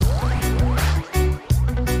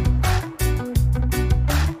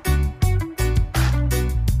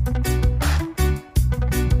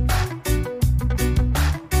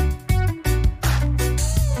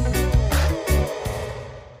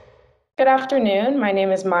afternoon. My name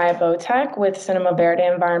is Maya Botek with Cinema Verde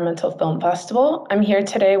Environmental Film Festival. I'm here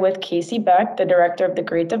today with Casey Beck, the director of The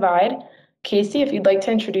Great Divide. Casey, if you'd like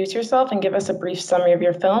to introduce yourself and give us a brief summary of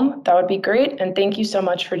your film, that would be great. And thank you so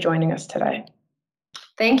much for joining us today.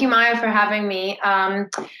 Thank you, Maya, for having me.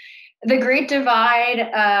 The Great Divide,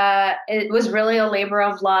 it was really a labor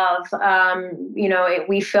of love.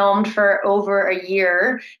 We filmed for over a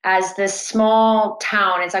year as this small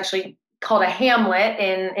town. It's actually called a hamlet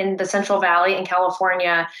in the Central Valley in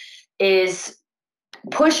California, is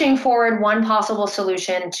pushing forward one possible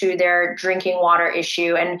solution to their drinking water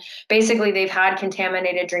issue. And basically, they've had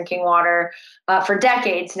contaminated drinking water for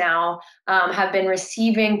decades now, have been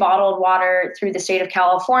receiving bottled water through the state of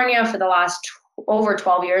California for the last over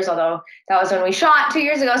 12 years, although that was when we shot 2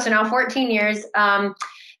 years ago, so now 14 years.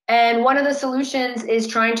 And one of the solutions is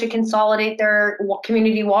trying to consolidate their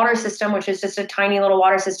community water system, which is just a tiny little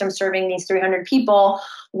water system serving these 300 people,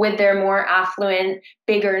 with their more affluent,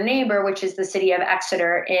 bigger neighbor, which is the city of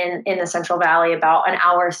Exeter in the Central Valley, about an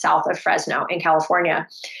hour south of Fresno in California.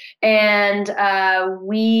 And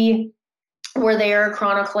we were there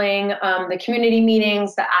chronicling the community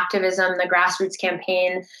meetings, the activism, the grassroots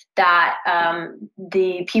campaign that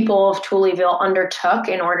the people of Tooleyville undertook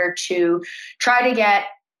in order to try to get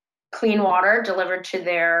clean water delivered to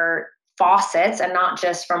their faucets and not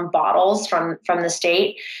just from bottles from the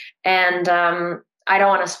state. And I don't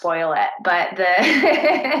want to spoil it, but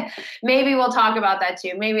maybe we'll talk about that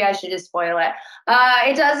too. Maybe I should just spoil it.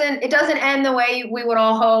 It doesn't end the way we would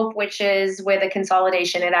all hope, which is with a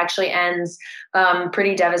consolidation. It actually ends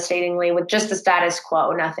pretty devastatingly with just the status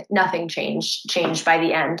quo. Nothing changed by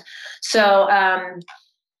the end. So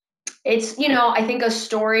it's, I think a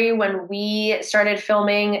story. When we started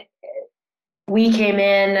filming, we came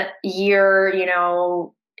in year,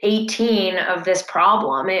 18 of this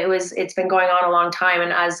problem. It's been going on a long time.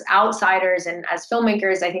 And as outsiders and as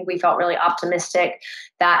filmmakers, I think we felt really optimistic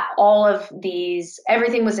that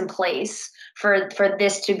everything was in place for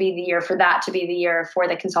this to be the year, for that to be the year, for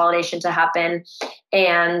the consolidation to happen.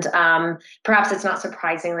 And perhaps it's not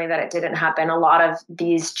surprisingly that it didn't happen. A lot of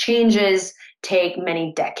these changes take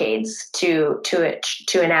many decades to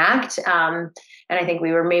enact. And I think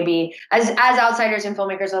we were maybe, as outsiders and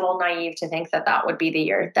filmmakers, a little naive to think that would be the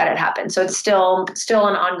year that it happened. So it's still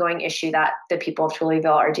an ongoing issue that the people of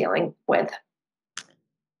Tooleyville are dealing with.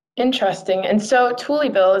 Interesting. And so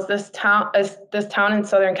Tooleyville is this town in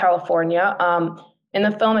Southern California. In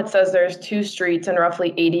the film, it says there's 2 streets and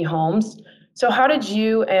roughly 80 homes. So how did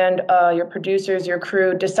you and your producers, your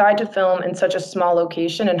crew, decide to film in such a small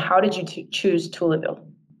location, and how did you choose Tooleyville?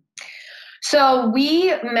 So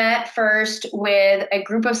we met first with a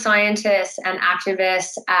group of scientists and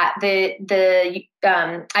activists at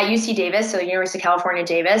at UC Davis, so University of California,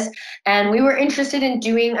 Davis, and we were interested in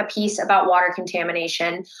doing a piece about water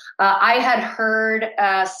contamination. I had heard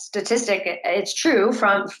a statistic, it's true,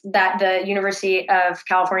 from that the University of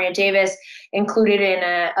California, Davis included in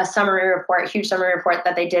a huge summary report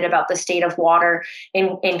that they did about the state of water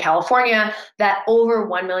in California, that over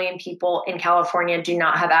 1 million people in California do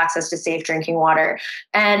not have access to safe drinking water.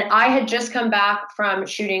 And I had just come back from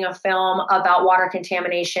shooting a film about water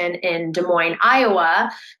contamination in Des Moines, Iowa,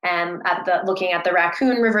 and looking at the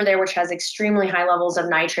Raccoon River there, which has extremely high levels of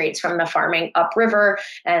nitrates from the farming upriver,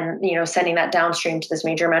 and sending that downstream to this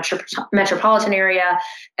major metropolitan area.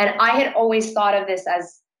 And I had always thought of this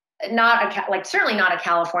as certainly not a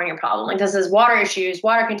California problem. Like, this is water issues,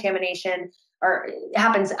 water contamination, or it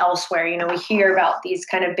happens elsewhere. We hear about these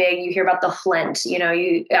kind of big, you hear about the Flint,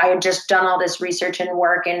 I had just done all this research and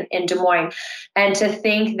work in Des Moines. And to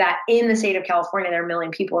think that in the state of California, there are 1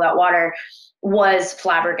 million people without water was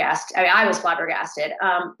flabbergasted. I was flabbergasted.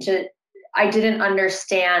 I didn't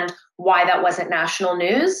understand why that wasn't national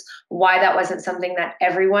news, why that wasn't something that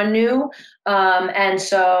everyone knew. And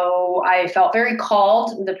so I felt very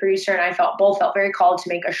called, the producer and I both felt very called to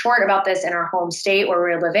make a short about this in our home state where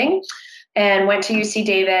we were living, and went to UC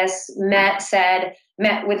Davis, met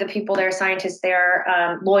with the people there, scientists there,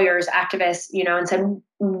 lawyers, activists, and said,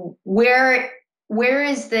 where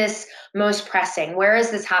is this most pressing? Where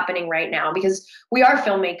is this happening right now? Because we are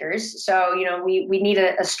filmmakers, so we need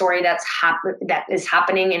a story that is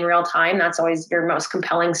happening in real time. That's always your most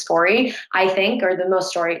compelling story, I think, or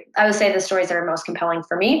I would say the stories that are most compelling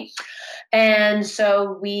for me. And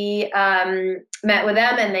so we met with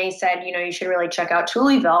them, and they said, you should really check out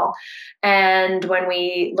Tooleyville. And when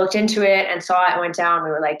we looked into it and saw it and went down, we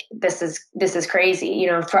were like, this is crazy.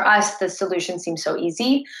 For us, the solution seems so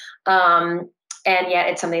easy. And yet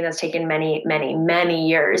it's something that's taken many, many, many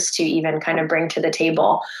years to even kind of bring to the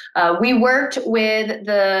table. We worked with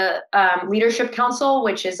the Leadership Council,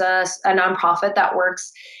 which is a nonprofit that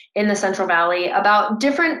works in the Central Valley about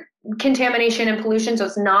different contamination and pollution. So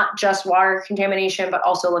it's not just water contamination, but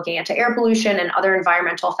also looking into air pollution and other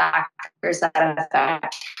environmental factors that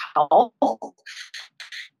affect health.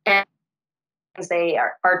 And they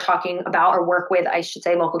are talking about or work with, I should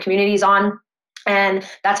say, local communities on. And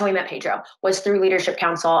that's how we met Pedro, was through Leadership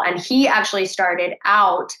Council. And he actually started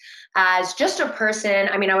out as just a person.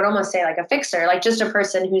 I mean, I would almost say like a fixer, like just a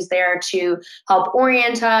person who's there to help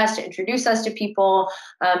orient us, to introduce us to people.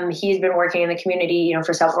 He's been working in the community,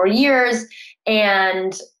 for several years.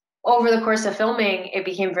 And over the course of filming, it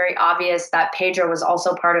became very obvious that Pedro was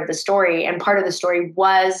also part of the story. And part of the story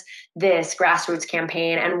was this grassroots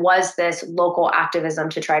campaign and was this local activism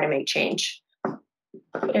to try to make change.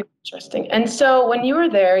 Interesting. And so when you were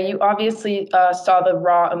there, you obviously saw the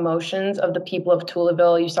raw emotions of the people of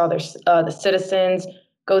Tuleville. You saw the citizens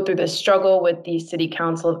go through this struggle with the City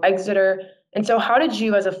Council of Exeter. And so how did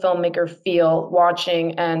you as a filmmaker feel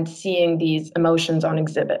watching and seeing these emotions on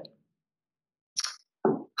exhibit?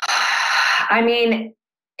 I mean,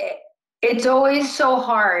 it's always so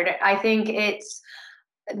hard. I think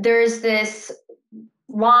there's this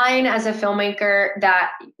line as a filmmaker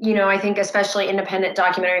that, I think especially independent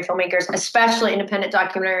documentary filmmakers, especially independent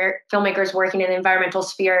documentary filmmakers working in the environmental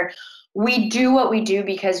sphere, we do what we do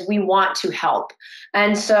because we want to help.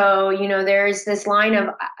 And so, there's this line of,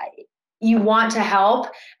 you want to help,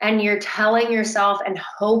 and you're telling yourself and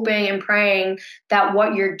hoping and praying that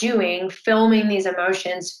what you're doing, filming these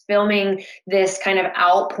emotions, filming this kind of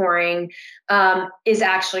outpouring, is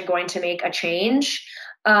actually going to make a change.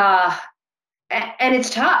 And it's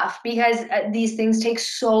tough because these things take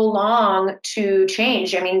so long to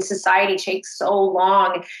change. I mean, society takes so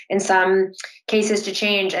long in some cases to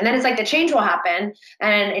change. And then it's like the change will happen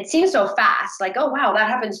and it seems so fast. Like, oh, wow, that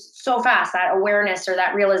happens so fast, that awareness or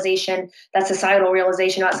that realization, that societal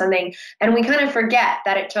realization about something. And we kind of forget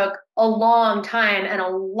that it took a long time and a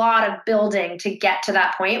lot of building to get to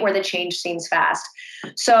that point where the change seems fast.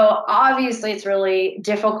 So obviously it's really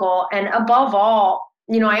difficult. And above all,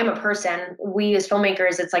 I am a person. We as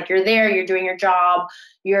filmmakers, it's like you're there, you're doing your job,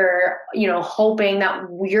 you're, hoping that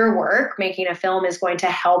your work, making a film, is going to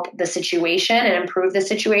help the situation and improve the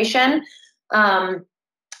situation.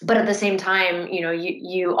 But at the same time,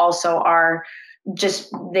 you also are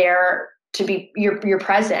just there to be, you're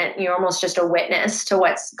present. You're almost just a witness to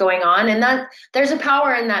what's going on. And that there's a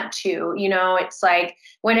power in that too. It's like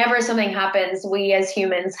whenever something happens, we as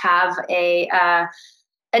humans have a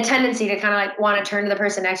tendency to kind of like want to turn to the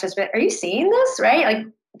person next to us, but are you seeing this? Right? Like,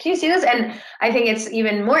 can you see this? And I think it's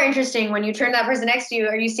even more interesting when you turn that person next to you,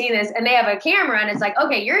 are you seeing this? And they have a camera and it's like,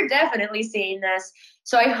 okay, you're definitely seeing this.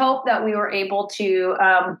 So I hope that we were able to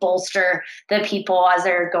bolster the people as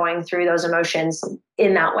they're going through those emotions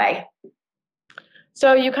in that way.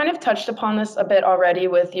 So you kind of touched upon this a bit already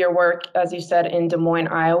with your work, as you said, in Des Moines,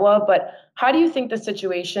 Iowa, but how do you think the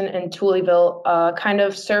situation in Tuleville kind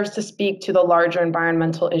of serves to speak to the larger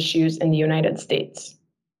environmental issues in the United States?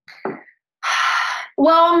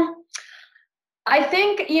 Well, I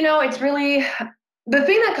think, it's really, the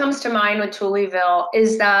thing that comes to mind with Tuleville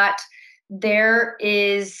is that there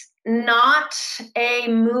is not a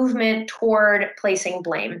movement toward placing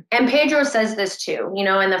blame. And Pedro says this too,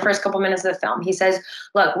 in the first couple minutes of the film. He says,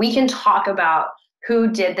 look, we can talk about who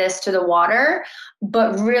did this to the water,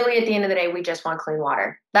 but really at the end of the day, we just want clean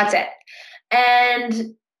water. That's it.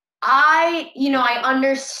 And I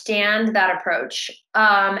understand that approach.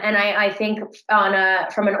 And I think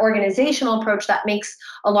from an organizational approach, that makes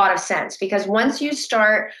a lot of sense, because once you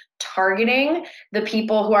start targeting the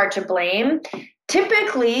people who are to blame,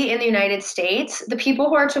 typically in the United States, the people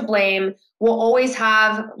who are to blame will always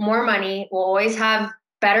have more money, will always have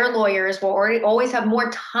better lawyers, will always have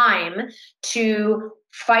more time to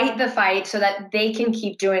fight the fight so that they can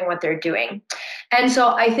keep doing what they're doing. And so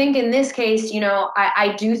I think in this case,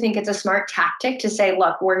 I do think it's a smart tactic to say,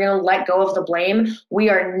 look, we're going to let go of the blame. We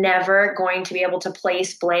are never going to be able to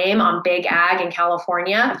place blame on big ag in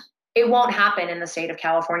California. It won't happen in the state of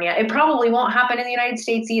California. It probably won't happen in the United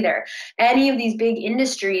States either. Any of these big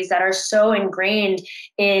industries that are so ingrained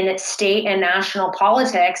in state and national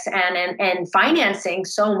politics and financing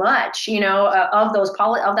so much, of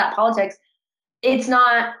that politics, it's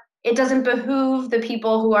not it doesn't behoove the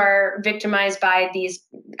people who are victimized by these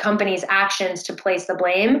companies' actions to place the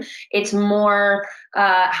blame. It's more,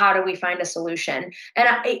 how do we find a solution? And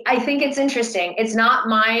I think it's interesting. It's not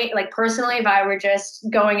my, like, personally, if I were just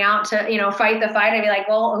going out to, fight the fight, I'd be like,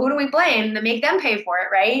 well, who do we blame? To make them pay for it,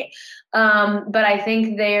 right? But I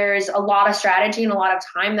think there's a lot of strategy and a lot of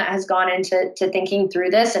time that has gone into thinking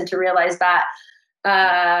through this, and to realize that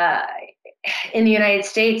uh, in the United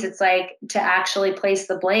States, it's like, to actually place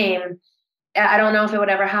the blame, I don't know if it would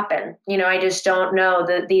ever happen. I just don't know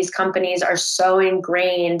that these companies are so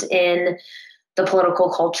ingrained in the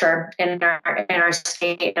political culture in our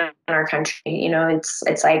state and our country.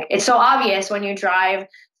 It's like, it's so obvious when you drive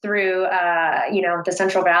through the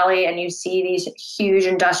Central Valley and you see these huge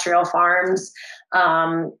industrial farms.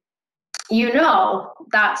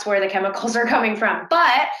 That's where the chemicals are coming from.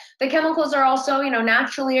 But the chemicals are also,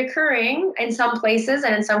 naturally occurring in some places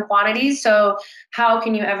and in some quantities. So how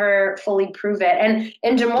can you ever fully prove it? And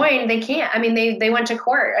in Des Moines, they can't. I mean, they went to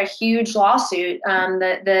court, a huge lawsuit.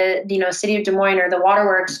 The city of Des Moines, or the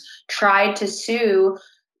waterworks, tried to sue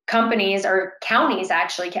companies, or counties,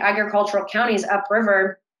 actually, agricultural counties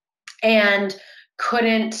upriver, and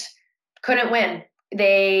couldn't win.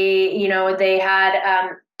 They had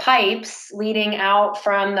pipes leading out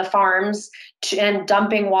from the farms and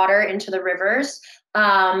dumping water into the rivers.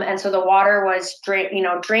 And so the water was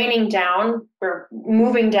draining down, or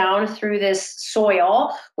moving down through this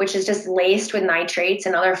soil, which is just laced with nitrates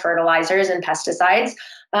and other fertilizers and pesticides,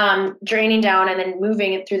 draining down and then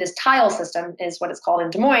moving it through this tile system, is what it's called in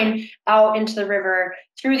Des Moines, out into the river,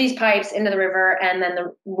 through these pipes into the river, and then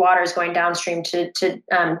the water is going downstream to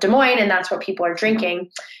Des Moines, and that's what people are drinking.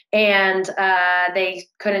 And they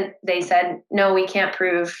said, no, we can't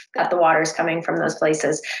prove that the water is coming from those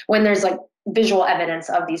places, when there's like visual evidence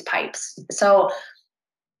of these pipes. So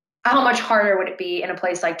how much harder would it be in a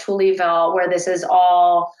place like Tooleyville, where this is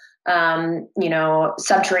all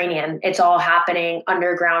subterranean? It's all happening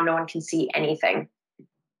underground. No one can see anything.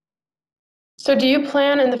 So do you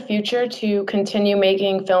plan in the future to continue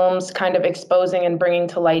making films kind of exposing and bringing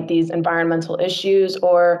to light these environmental issues,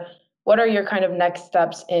 or what are your kind of next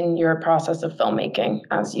steps in your process of filmmaking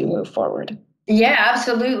as you move forward? Yeah,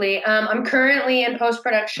 absolutely. I'm currently in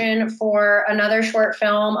post-production for another short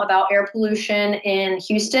film about air pollution in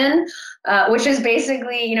Houston, which is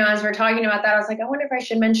basically, as we're talking about that, I was like, I wonder if I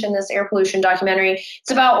should mention this air pollution documentary.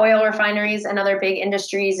 It's about oil refineries and other big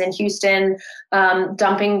industries in Houston,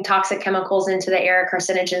 dumping toxic chemicals into the air,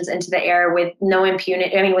 carcinogens into the air, with no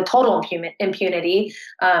impunity, I mean, with total impunity,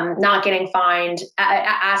 not getting fined,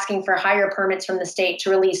 asking for higher permits from the state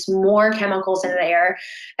to release more chemicals into the air.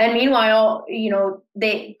 And meanwhile,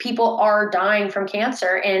 people are dying from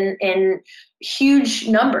cancer in huge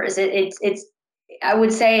numbers. It's I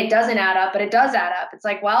would say it doesn't add up, but it does add up. It's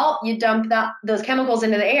like, well, you dump those chemicals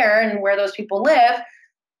into the air, and where those people live,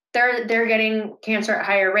 they're getting cancer at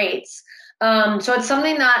higher rates. So it's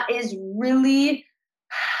something that is really,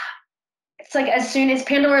 it's like, as soon as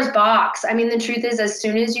Pandora's box. I mean, the truth is, as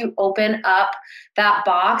soon as you open up that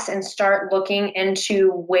box and start looking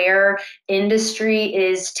into where industry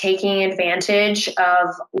is taking advantage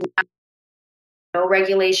of no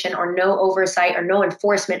regulation, or no oversight, or no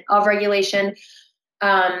enforcement of regulation,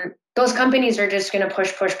 those companies are just going to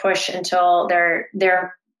push until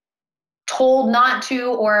they're told not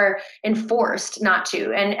to, or enforced not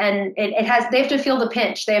to. And they have to feel the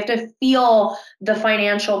pinch. They have to feel the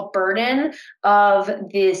financial burden of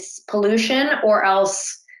this pollution, or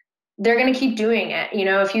else they're going to keep doing it.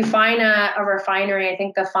 If you find a refinery, I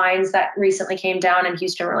think the fines that recently came down in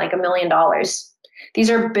Houston were like $1 million.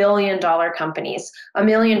 These are billion-dollar companies. $1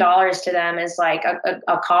 million to them is like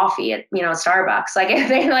a coffee at Starbucks. Like, if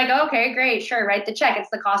they're like, okay, great, sure, write the check. It's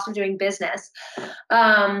the cost of doing business.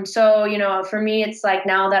 So for me, it's like,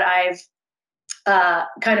 now that I've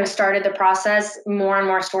kind of started the process, more and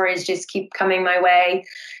more stories just keep coming my way.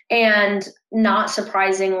 And not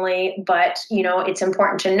surprisingly, but it's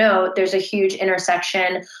important to note, there's a huge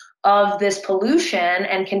intersection of this pollution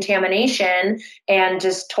and contamination and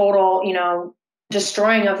just total,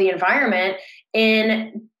 destroying of the environment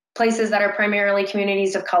in places that are primarily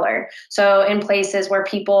communities of color. So in places where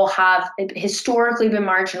people have historically been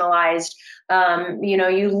marginalized,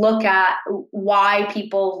 you look at why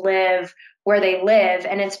people live where they live,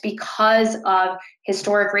 and it's because of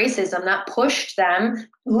historic racism that pushed them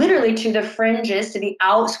literally to the fringes, to the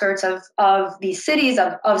outskirts of these cities,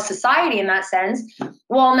 of society in that sense.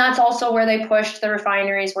 Well, and that's also where they pushed the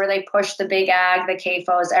refineries, where they pushed the big ag, the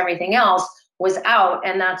CAFOs, everything else was out.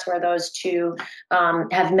 And that's where those two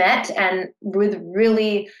have met, and with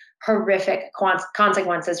really horrific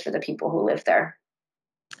consequences for the people who live there.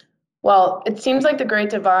 Well, it seems like The Great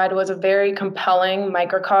Divide was a very compelling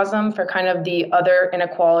microcosm for kind of the other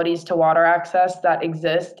inequalities to water access that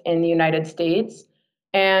exist in the United States.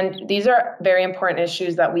 And these are very important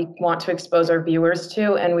issues that we want to expose our viewers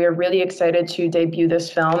to. And we are really excited to debut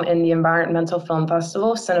this film in the Environmental Film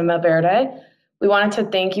Festival, Cinema Verde. We wanted to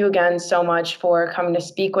thank you again so much for coming to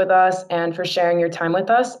speak with us and for sharing your time with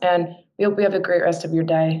us. And we hope you have a great rest of your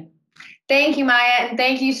day. Thank you, Maya, and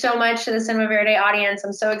thank you so much to the Cinema Verde audience.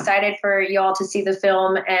 I'm so excited for you all to see the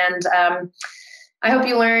film, and I hope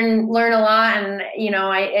you learn a lot. And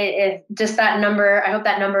just that number. I hope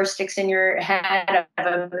that number sticks in your head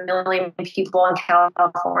of 1 million people in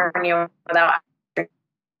California without.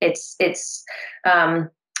 It's. Um,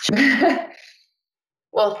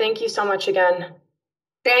 Well, thank you so much again.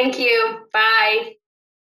 Thank you. Bye.